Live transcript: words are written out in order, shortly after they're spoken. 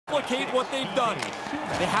replicate what they've done.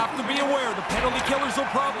 They have to be aware the penalty killers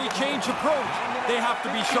will probably change approach. They have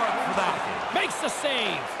to be sharp for that. Makes the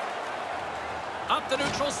save. Up the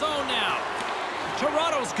neutral zone now.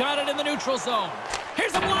 Toronto's got it in the neutral zone.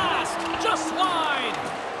 Here's a blast. Just wide.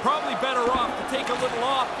 Probably better off to take a little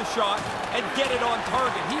off the shot and get it on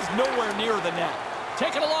target. He's nowhere near the net.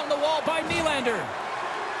 Taken along the wall by Nylander.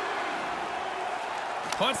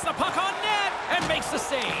 Puts the puck on net and makes the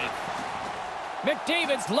save.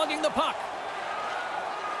 McDavid's lugging the puck.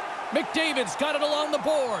 McDavid's got it along the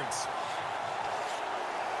boards.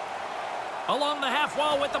 Along the half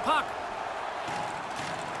wall with the puck.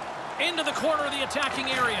 Into the corner of the attacking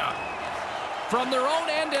area. From their own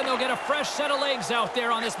end, and they'll get a fresh set of legs out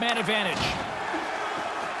there on this man advantage.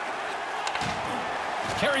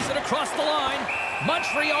 Carries it across the line.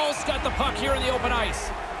 Montreal's got the puck here in the open ice.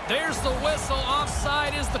 There's the whistle.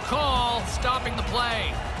 Offside is the call, stopping the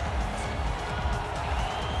play.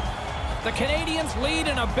 The Canadians lead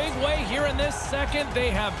in a big way here in this second.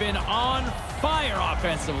 They have been on fire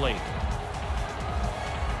offensively.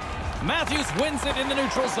 Matthews wins it in the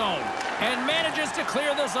neutral zone and manages to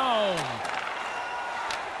clear the zone.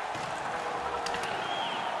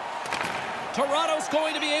 Toronto's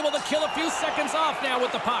going to be able to kill a few seconds off now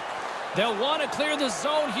with the puck. They'll want to clear the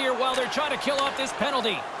zone here while they're trying to kill off this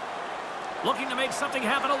penalty. Looking to make something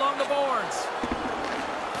happen along the boards.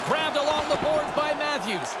 Grabbed along the boards by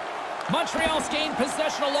Matthews. Montreal's gained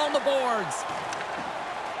possession along the boards.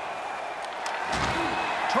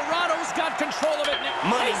 Toronto's got control of it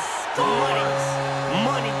now. Money,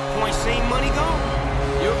 money, point seen, money gone.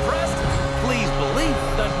 You impressed? Please believe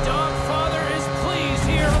it. The Dogfather is pleased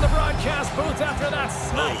here in the broadcast booth after that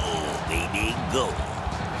snipe. Oh, they did go.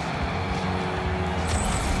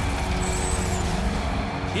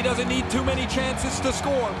 He doesn't need too many chances to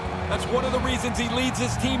score. That's one of the reasons he leads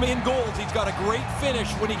his team in goals. He's got a great finish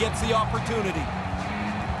when he gets the opportunity.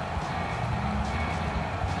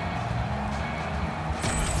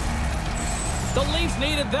 The Leafs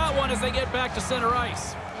needed that one as they get back to center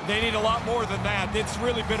ice. They need a lot more than that. It's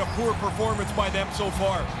really been a poor performance by them so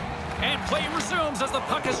far. And play resumes as the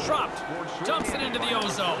puck is dropped. Dumps it into the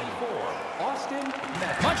O-zone.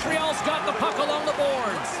 Montreal's got the puck along the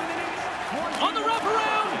boards. On the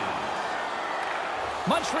wraparound.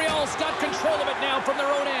 Montreal's got control of it now from their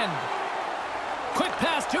own end. Quick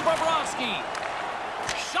pass to Bobrovsky.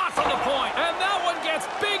 Shot from the point. And that one gets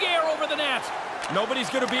big air over the net. Nobody's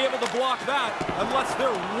going to be able to block that unless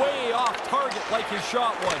they're way off target like his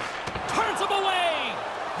shot was. Turns him away.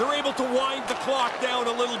 They're able to wind the clock down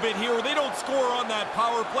a little bit here. They don't score on that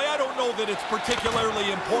power play. I don't know that it's particularly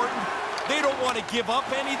important. They don't want to give up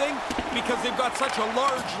anything because they've got such a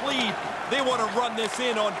large lead. They want to run this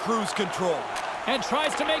in on cruise control. And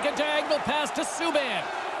tries to make a diagonal pass to Subban.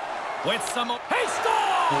 With some... He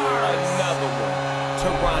scores! Another one.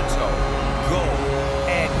 Toronto. Goal.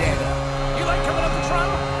 Add that up. You like coming up to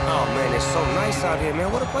Toronto? Oh, man, it's so nice out here, man.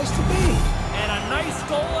 What a place to be. And a nice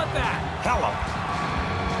goal at that. Hello.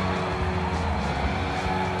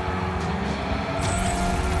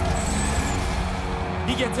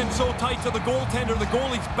 He gets in so tight to the goaltender. The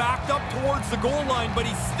goalie's backed up towards the goal line, but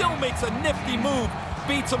he still makes a nifty move.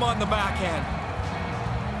 Beats him on the backhand.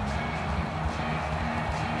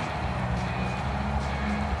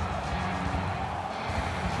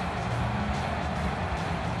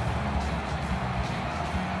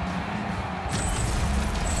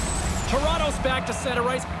 Toronto's back to center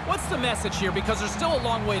ice. What's the message here? Because there's still a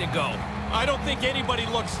long way to go. I don't think anybody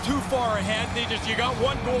looks too far ahead. You got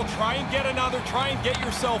one goal, try and get another, try and get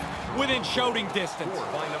yourself within shouting distance.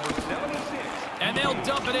 And they'll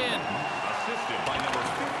dump it in.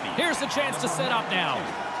 Here's the chance to set up now.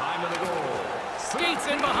 Skates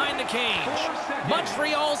in behind the cage.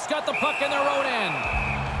 Montreal's got the puck in their own end.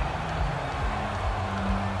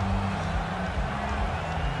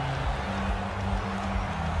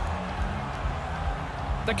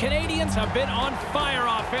 The Canadians have been on fire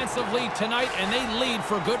offensively tonight, and they lead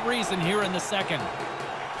for good reason here in the second.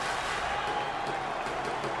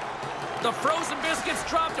 The frozen biscuits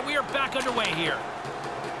dropped, and we are back underway here.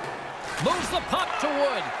 Moves the puck to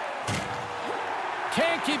Wood.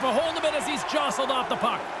 Can't keep a hold of it as he's jostled off the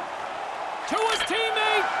puck. To his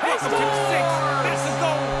teammate. Welcome to the six. That's the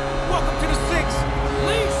goal. Welcome to the six.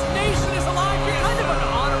 Leafs Nation is alive. You're kind of an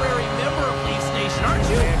honorary member of Leafs Nation, aren't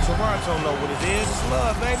you? Man, Toronto know what it is. It's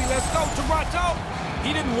love, baby. Let's go, Toronto.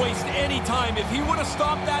 He didn't waste any time. If he would have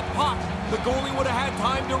stopped that puck, the goalie would have had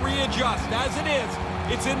time to readjust. As it is,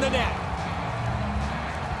 it's in the net.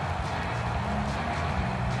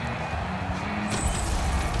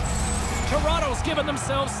 Toronto's given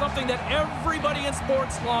themselves something that everybody in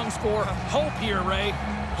sports longs for. Hope here, Ray.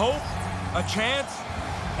 Hope? A chance?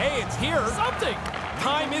 Hey, it's here. Something.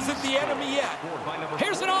 Time isn't the enemy yet.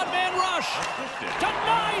 Here's an odd man rush.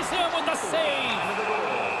 Denies him with the save.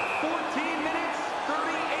 14 minutes,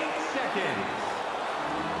 38 seconds.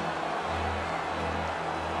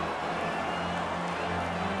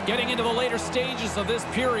 Getting into the later stages of this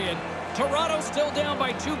period, Toronto's still down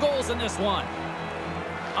by 2 goals in this one.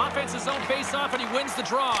 Offense's zone face-off, and he wins the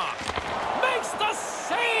draw. Makes the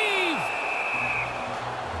save!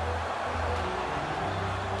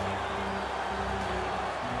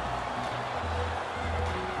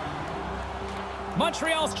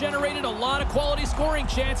 Montreal's generated a lot of quality scoring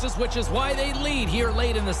chances, which is why they lead here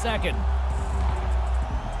late in the second.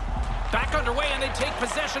 Back underway, and they take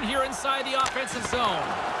possession here inside the offensive zone.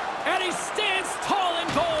 And he stands tall in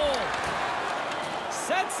goal.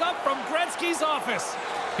 Sets up from Gretzky's office.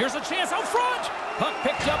 Here's a chance out front. Puck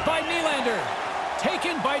picked up by Nylander.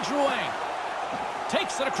 Taken by Drouin.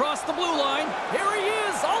 Takes it across the blue line. Here he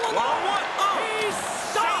is, all alone. He's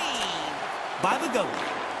stopped by the goalie.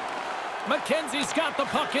 McKenzie's got the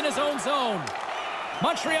puck in his own zone.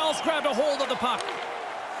 Montreal's grabbed a hold of the puck.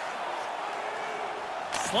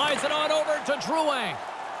 Slides it on over to Drouin.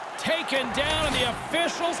 Taken down, and the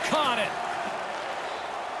officials caught it.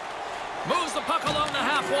 Moves the puck along the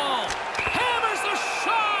half wall. Hammers the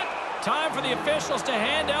shot! Time for the officials to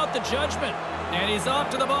hand out the judgment. And he's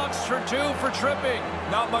off to the box for 2 for tripping.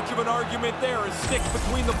 Not much of an argument there. His stick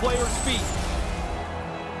between the player's feet.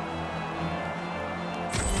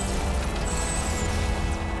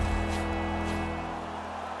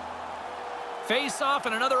 Face-off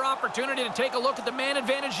and another opportunity to take a look at the man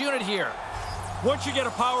advantage unit here. Once you get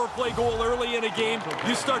a power play goal early in a game,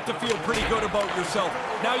 you start to feel pretty good about yourself.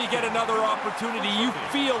 Now you get another opportunity, you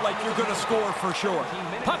feel like you're going to score for sure.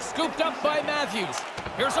 Puck scooped up by Matthews.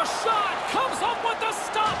 Here's a shot. Comes up with the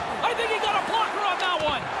stop. I think he got a blocker on that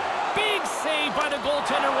one. Big save by the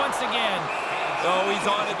goaltender once again. Oh, he's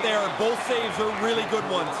on it there. Both saves are really good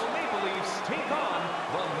ones. Maple Leafs take on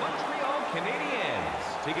the Montreal Canadiens.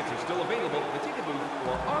 Tickets are still available at the ticket booth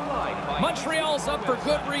or online. Montreal's up for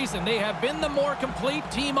good reason. They have been the more complete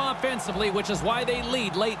team offensively, which is why they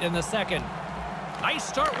lead late in the second. Nice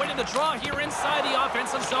start winning the draw here inside the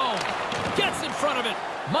offensive zone. Gets in front of it.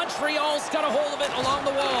 Montreal's got a hold of it along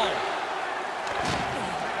the wall.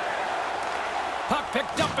 Puck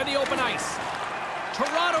picked up in the open ice.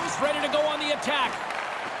 Toronto's ready to go on the attack.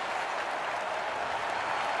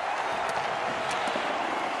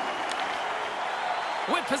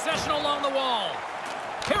 With possession along the wall.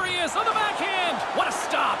 Here he is on the backhand. What a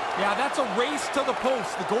stop. Yeah, that's a race to the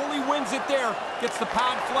post. The goalie wins it there. Gets the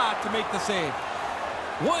pad flat to make the save.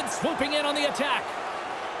 Wood swooping in on the attack.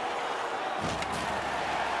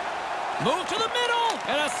 Move to the middle.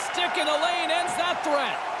 And a stick in the lane ends that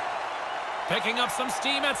threat. Picking up some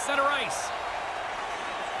steam at center ice.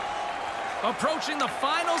 Approaching the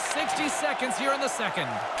final 60 seconds here in the second.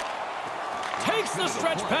 Takes the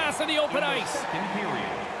stretch pass in the open ice.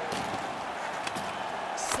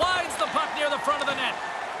 Slides the puck near the front of the net.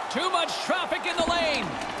 Too much traffic in the lane.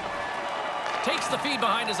 Takes the feed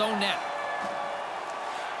behind his own net.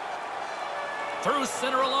 Through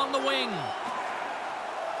center along the wing.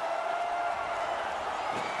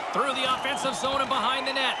 Through the offensive zone and behind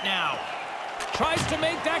the net now. Tries to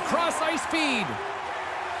make that cross-ice feed.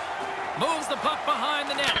 Moves the puck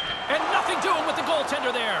behind the net. And nothing doing with the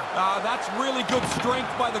goaltender there. That's really good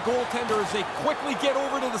strength by the goaltender as they quickly get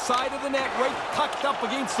over to the side of the net, right tucked up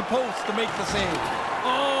against the post to make the save.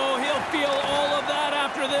 Oh, he'll feel all of that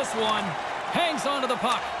after this one. Hangs onto the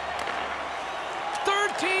puck.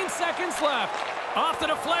 13 seconds left. Off the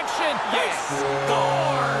deflection. Yes!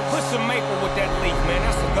 Scores! Put some maple with that leaf, man.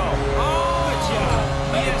 That's a goal. Oh, good job.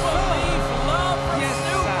 Maple Leaf love from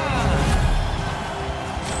Snoop.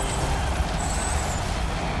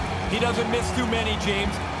 He doesn't miss too many,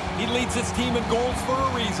 James. He leads his team in goals for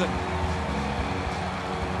a reason.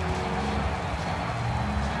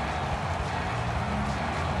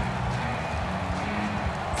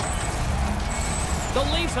 The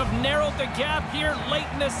Leafs have narrowed the gap here late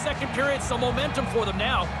in this second period, so momentum for them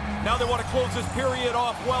now. Now they want to close this period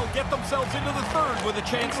off well, get themselves into the third with a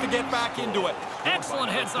chance to get back into it. Excellent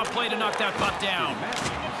heads-up play to knock that puck down.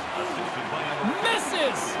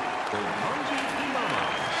 Misses!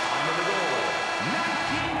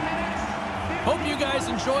 Hope you guys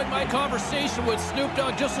enjoyed my conversation with Snoop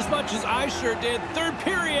Dogg just as much as I sure did. Third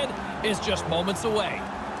period is just moments away.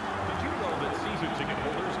 Did you know that season ticket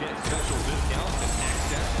holders get special discounts and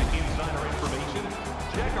access to insider information?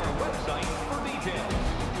 Check our website for details.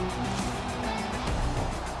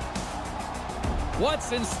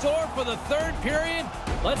 What's in store for the third period?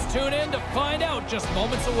 Let's tune in to find out just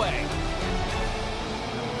moments away.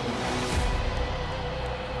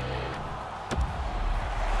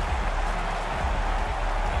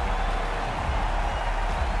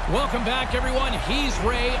 Welcome back, everyone. He's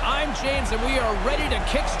Ray, I'm James, and we are ready to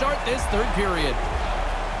kickstart this third period.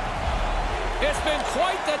 It's been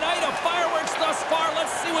quite the night of fireworks thus far.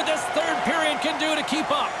 Let's see what this third period can do to keep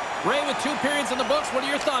up. Ray, with 2 periods in the books, what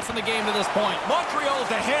are your thoughts on the game to this point? Montreal's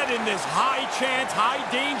ahead in this high-chance,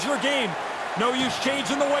 high-danger game. No use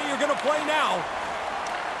changing the way you're going to play now.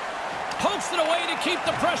 Pokes it away to keep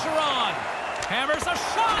the pressure on. Hammers a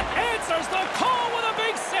shot, answers the call with a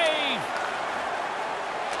big save.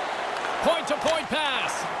 Point-to-point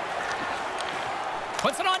pass.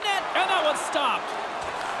 Puts it on net, and that one's stopped.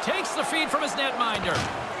 Takes the feed from his netminder.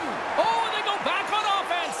 Oh, and they go back on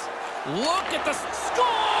offense. Look at the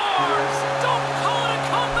scores! Don't call it a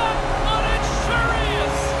comeback, but it sure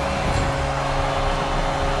is.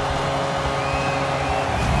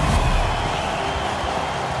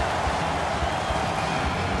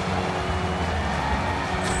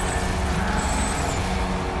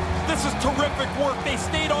 This is terrific work. They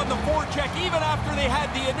stayed on the forecheck even after they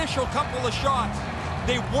had the initial couple of shots.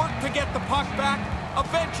 They worked to get the puck back.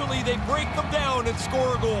 Eventually, they break them down and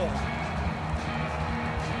score a goal.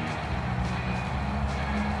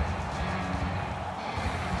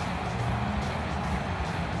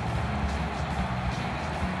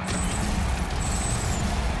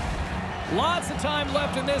 Lots of time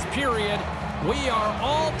left in this period. We are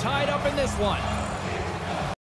all tied up in this one.